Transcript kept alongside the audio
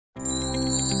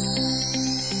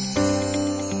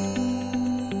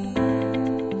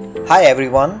Hi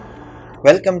everyone,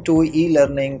 welcome to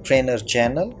eLearning Trainer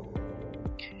channel.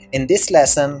 In this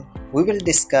lesson, we will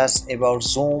discuss about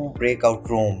Zoom breakout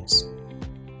rooms,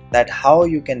 that how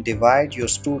you can divide your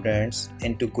students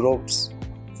into groups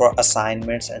for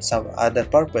assignments and some other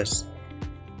purpose.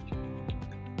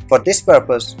 For this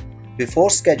purpose, before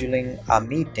scheduling a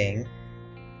meeting,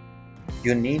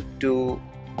 you need to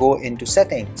go into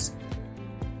settings.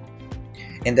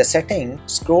 In the setting,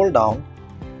 scroll down.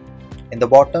 In the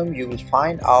bottom, you will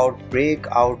find out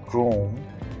breakout room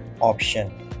option.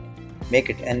 Make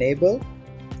it enable.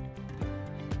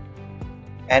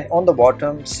 And on the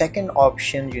bottom, second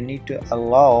option, you need to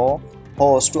allow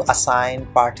host to assign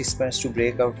participants to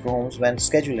breakout rooms when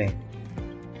scheduling.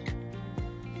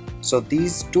 So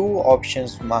these two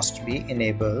options must be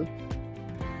enabled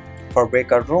for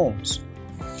breakout rooms.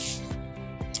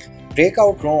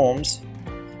 Breakout rooms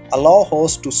allow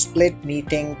hosts to split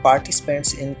meeting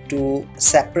participants into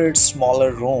separate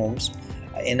smaller rooms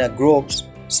in a groups,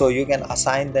 so you can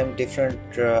assign them different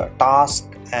tasks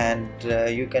and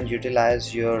you can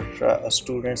utilize your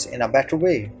students in a better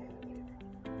way.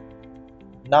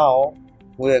 Now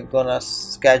we are gonna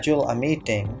schedule a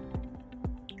meeting.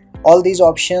 All these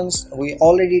options we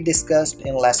already discussed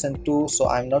in lesson 2, so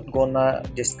I'm not gonna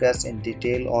discuss in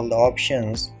detail all the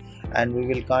options, and we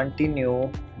will continue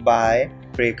by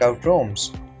breakout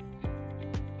rooms.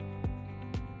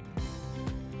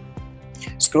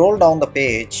 Scroll down the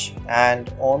page and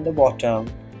on the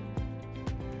bottom,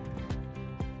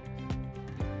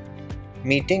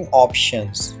 meeting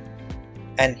options,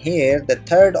 and here the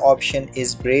third option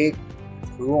is breakout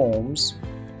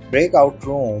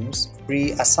rooms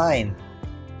pre-assigned.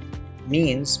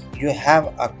 Means you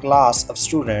have a class of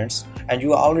students and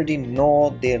you already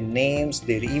know their names,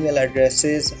 their email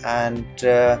addresses, and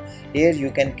here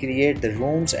you can create the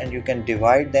rooms and you can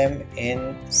divide them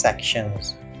in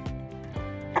sections.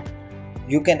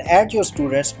 You can add your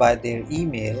students by their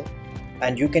email,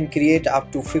 and you can create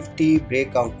up to 50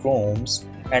 breakout rooms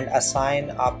and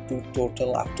assign up to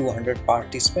total of 200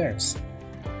 participants.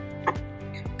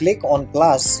 Click on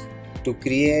plus to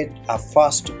create a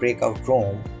first breakout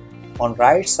room. On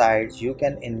right side, you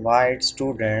can invite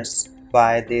students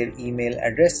by their email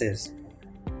addresses.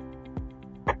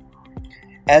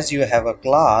 As you have a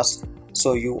class,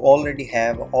 so you already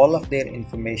have all of their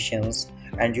informations,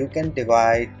 and you can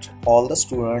divide all the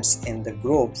students in the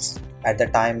groups at the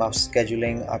time of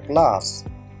scheduling a class.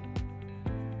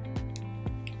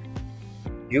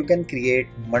 You can create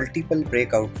multiple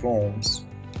breakout rooms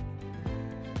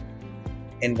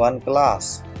in one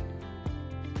class.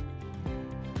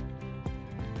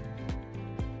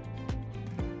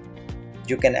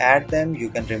 You can add them, you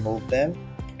can remove them,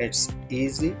 it's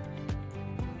easy.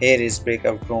 Here is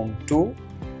breakout room 2,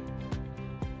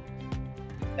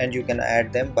 and you can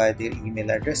add them by their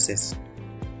email addresses.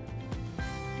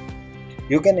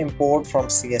 You can import from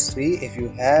CSV. If you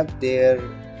have their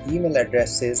email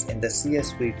addresses in the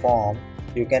CSV form,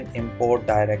 you can import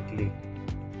directly.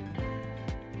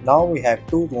 Now we have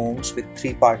 2 rooms with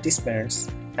 3 participants,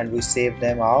 and we save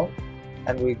them out,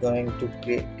 and we're going to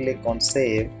click on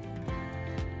save.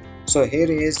 So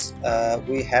here is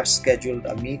we have scheduled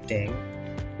a meeting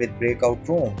with breakout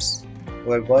rooms.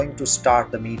 We're going to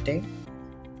start the meeting.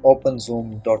 Open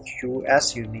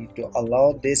zoom.us. You need to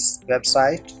allow this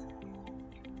website.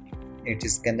 It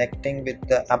is connecting with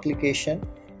the application.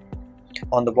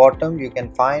 On the bottom, you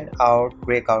can find out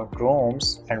breakout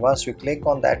rooms, and once you click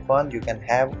on that one, you can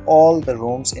have all the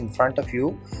rooms in front of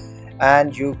you,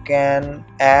 and you can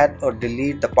add or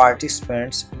delete the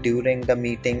participants during the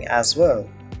meeting as well.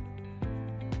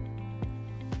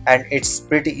 And it's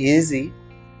pretty easy.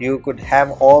 You could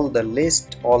have all the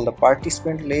list, all the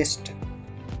participant list,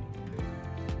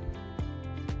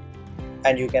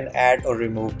 and you can add or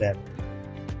remove them.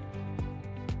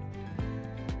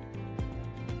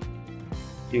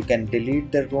 You can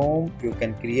delete the room, you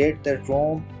can create the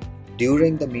room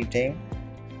during the meeting,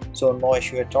 so no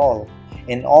issue at all.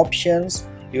 In options,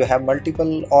 you have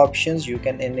multiple options. You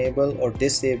can enable or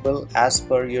disable as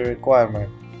per your requirement.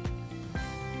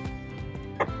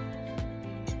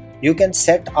 You can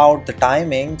set out the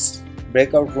timings.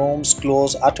 Breakout rooms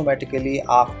close automatically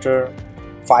after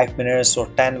 5 minutes or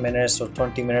 10 minutes or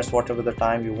 20 minutes, whatever the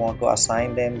time you want to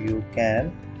assign them, you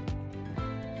can.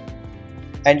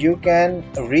 And you can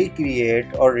recreate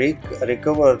or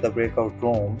recover the breakout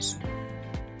rooms.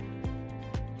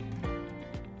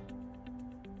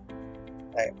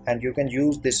 And you can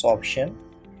use this option.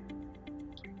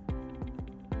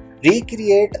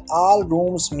 Recreate all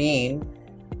rooms mean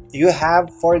you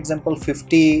have, for example,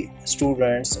 50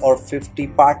 students or 50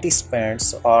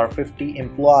 participants or 50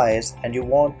 employees, and you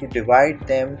want to divide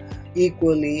them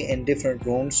equally in different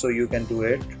rooms, so you can do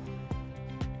it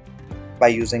by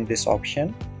using this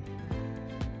option.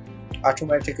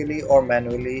 Automatically or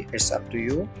manually, it's up to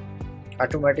you.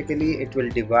 Automatically it will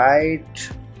divide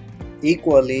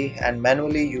equally, and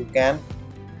manually you can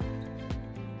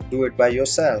do it by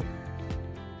yourself.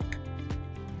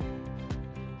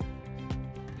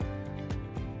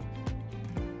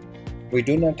 We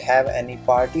do not have any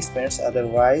participants,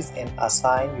 otherwise in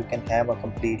assign you can have a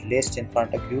complete list in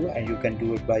front of you and you can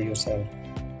do it by yourself.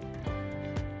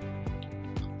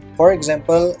 For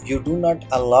example, you do not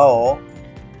allow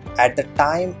at the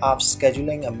time of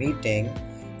scheduling a meeting,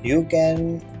 you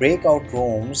can break out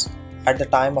rooms at the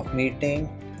time of meeting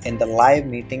in the live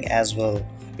meeting as well,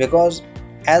 because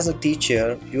as a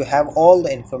teacher you have all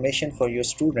the information for your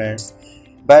students.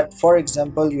 But for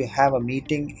example, you have a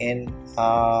meeting in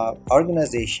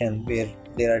organization where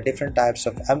there are different types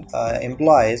of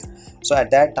employees, so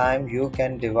at that time you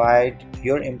can divide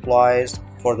your employees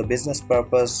for the business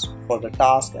purpose, for the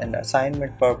task and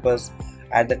assignment purpose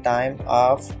at the time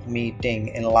of meeting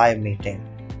in live meeting.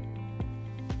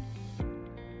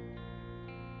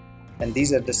 And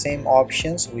these are the same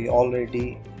options we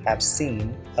already have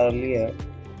seen earlier.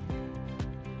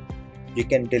 You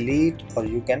can delete or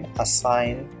you can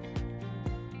assign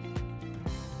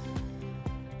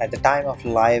at the time of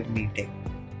live meeting.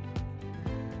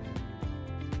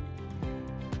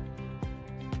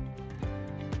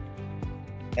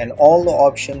 And all the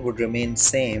options would remain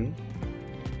same,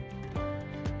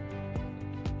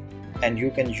 and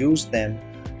you can use them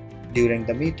during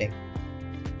the meeting.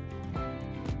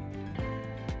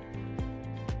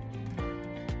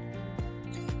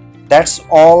 That's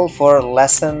all for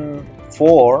lesson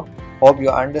 4. Hope you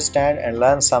understand and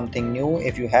learn something new.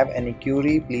 If you have any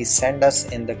query, please send us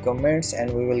in the comments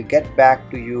and we will get back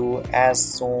to you as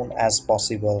soon as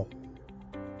possible.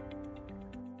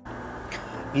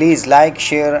 Please like,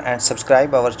 share and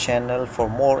subscribe our channel for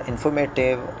more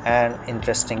informative and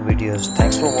interesting videos.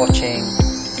 Thanks for watching.